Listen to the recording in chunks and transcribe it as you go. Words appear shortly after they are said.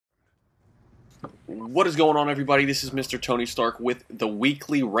What is going on, everybody? This is Mr. Tony Stark with the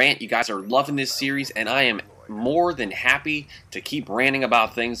weekly rant. You guys are loving this series, and I am more than happy to keep ranting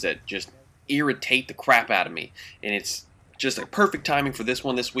about things that just irritate the crap out of me. And it's just a perfect timing for this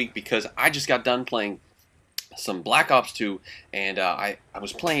one this week because I just got done playing some Black Ops 2, and I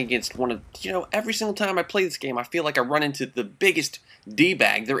was playing against one of, every single time I play this game, I feel like I run into the biggest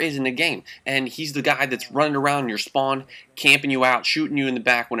D-bag there is in the game, and he's the guy that's running around your spawn, camping you out, shooting you in the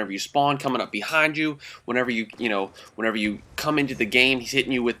back whenever you spawn, coming up behind you, whenever you come into the game, he's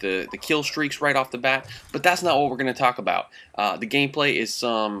hitting you with the kill streaks right off the bat. But that's not what we're going to talk about. The gameplay is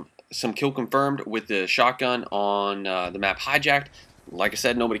some kill confirmed with the shotgun on the map Hijacked. Like I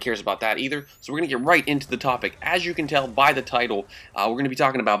said, nobody cares about that either, so we're going to get right into the topic. As you can tell by the title, we're going to be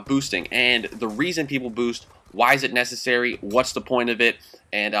talking about boosting and the reason people boost. Why is it necessary? What's the point of it?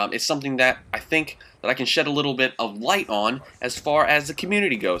 And it's something that I think that I can shed a little bit of light on as far as the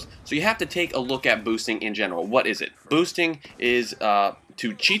community goes. So you have to take a look at boosting in general. What is it? Boosting is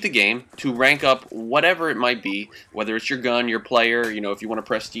to cheat the game, to rank up whatever it might be, whether it's your gun, your player, if you want to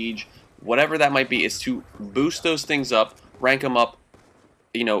prestige, whatever that might be, is to boost those things up, rank them up,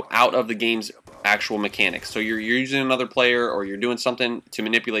 out of the game's actual mechanics. So you're using another player or you're doing something to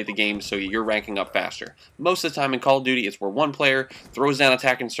manipulate the game so you're ranking up faster. Most of the time in Call of Duty, it's where one player throws down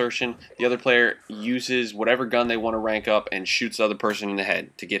attack insertion, the other player uses whatever gun they want to rank up and shoots the other person in the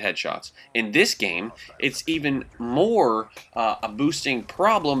head to get headshots. In this game, it's even more a boosting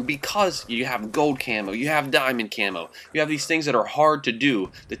problem because you have gold camo, you have diamond camo, you have these things that are hard to do.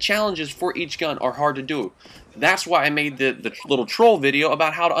 The challenges for each gun are hard to do. That's why I made the little troll video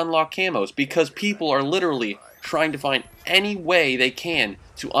about how to unlock camos, because people are literally trying to find any way they can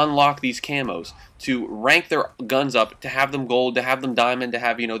to unlock these camos, to rank their guns up, to have them gold, to have them diamond, to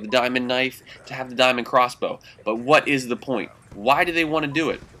have, the diamond knife, to have the diamond crossbow. But what is the point? Why do they want to do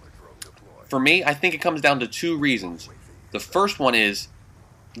it? For me, I think it comes down to two reasons. The first one is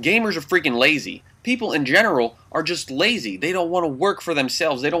gamers are freaking lazy. People in general are just lazy. They don't want to work for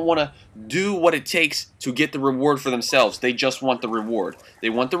themselves. They don't want to do what it takes to get the reward for themselves. They just want the reward.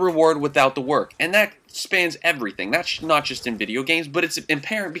 They want the reward without the work. And that spans everything. That's not just in video games, but it's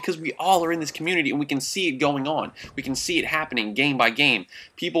apparent because we all are in this community and we can see it going on. We can see it happening game by game.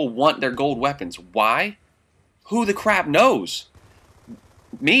 People want their gold weapons. Why? Who the crap knows?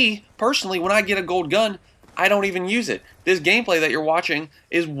 Me, personally, when I get a gold gun, I don't even use it. This gameplay that you're watching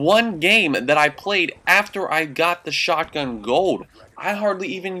is one game that I played after I got the shotgun gold. I hardly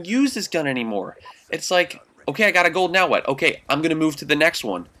even use this gun anymore. It's like, okay, I got a gold, now what? Okay, I'm going to move to the next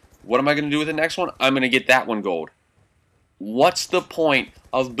one. What am I going to do with the next one? I'm going to get that one gold. What's the point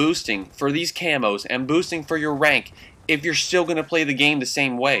of boosting for these camos and boosting for your rank if you're still going to play the game the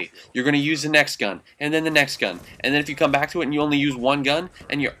same way? You're going to use the next gun, and then the next gun, and then if you come back to it and you only use one gun,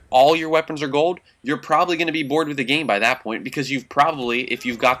 and all your weapons are gold, you're probably going to be bored with the game by that point, because you've probably, if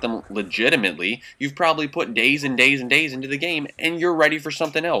you've got them legitimately, you've probably put days and days and days into the game, and you're ready for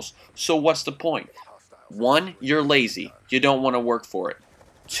something else. So what's the point? One, you're lazy. You don't want to work for it.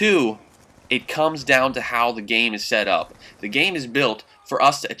 Two, it comes down to how the game is set up. The game is built for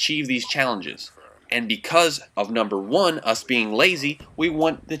us to achieve these challenges. And because of number one, us being lazy, we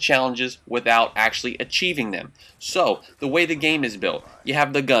want the challenges without actually achieving them. So, the way the game is built, you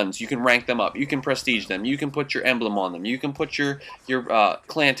have the guns, you can rank them up, you can prestige them, you can put your emblem on them, you can put your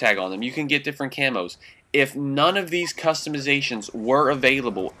clan tag on them, you can get different camos. If none of these customizations were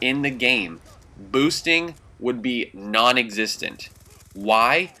available in the game, boosting would be non-existent.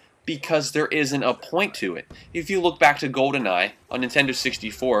 Why? Because there isn't a point to it. If you look back to GoldenEye on Nintendo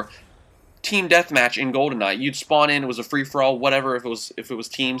 64, Team Deathmatch in GoldenEye, you'd spawn in, it was a free-for-all, whatever, if it was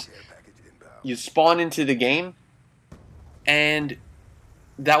teams. You'd spawn into the game, and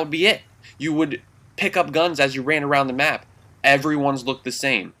that would be it. You would pick up guns as you ran around the map. Everyone's looked the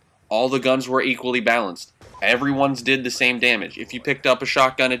same. All the guns were equally balanced. Everyone's did the same damage. If you picked up a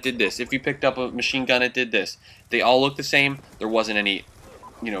shotgun, it did this. If you picked up a machine gun, it did this. They all looked the same. There wasn't any,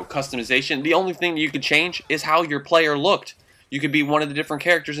 customization. The only thing you could change is how your player looked. You could be one of the different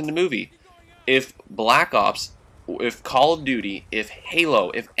characters in the movie. If Black Ops, if Call of Duty, if Halo,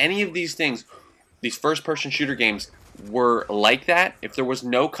 if any of these things, these first-person shooter games were like that, if there was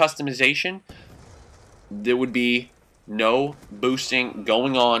no customization, there would be no boosting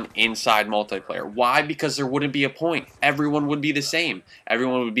going on inside multiplayer. Why? Because there wouldn't be a point. Everyone would be the same.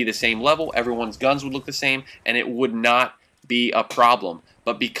 Everyone would be the same level. Everyone's guns would look the same, and it would not be a problem.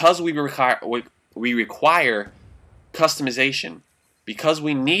 But because we require customization, because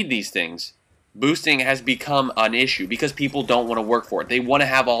we need these things, boosting has become an issue because people don't want to work for it. They want to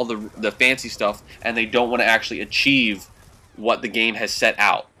have all the fancy stuff, and they don't want to actually achieve what the game has set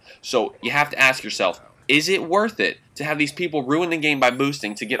out. So you have to ask yourself, is it worth it to have these people ruin the game by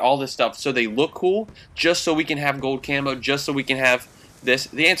boosting to get all this stuff so they look cool, just so we can have gold camo, just so we can have this?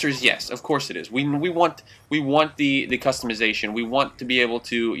 The answer is yes, of course it is. We want the customization. We want to be able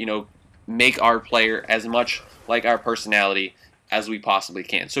to, you know, make our player as much like our personality as we possibly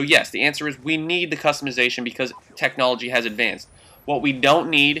can. So yes, the answer is we need the customization because technology has advanced. What we don't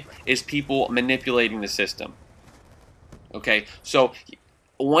need is people manipulating the system. Okay, so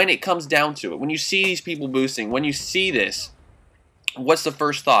when it comes down to it, when you see these people boosting, when you see this, what's the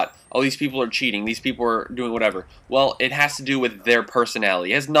first thought? Oh, these people are cheating. These people are doing whatever. Well, it has to do with their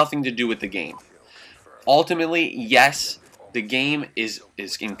personality. It has nothing to do with the game. Ultimately, yes, the game is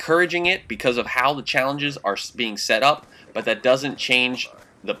encouraging it because of how the challenges are being set up, but that doesn't change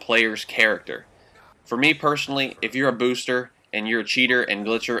the player's character. For me personally, if you're a booster and you're a cheater and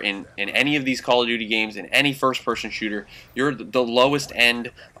glitcher in any of these Call of Duty games, in any first-person shooter, you're the lowest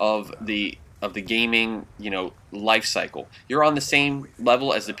end of the gaming, you know, life cycle. You're on the same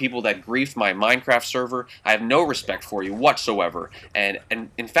level as the people that griefed my Minecraft server. I have no respect for you whatsoever, and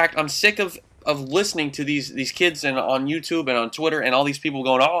in fact, I'm sick of listening to these kids and on YouTube and on Twitter and all these people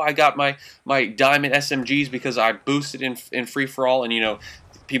going, oh, I got my diamond SMGs because I boosted in free-for-all, and you know,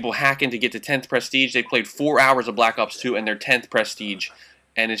 people hacking to get to 10th prestige. They played 4 hours of Black Ops 2 and they're 10th prestige,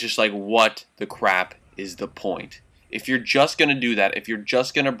 and it's just like, what the crap is the point? If you're just going to do that, if you're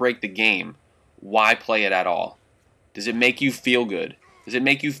just going to break the game, why play it at all? Does it make you feel good? Does it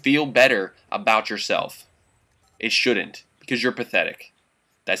make you feel better about yourself? It shouldn't, because you're pathetic.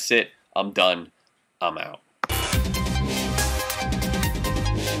 That's it. I'm done. I'm out.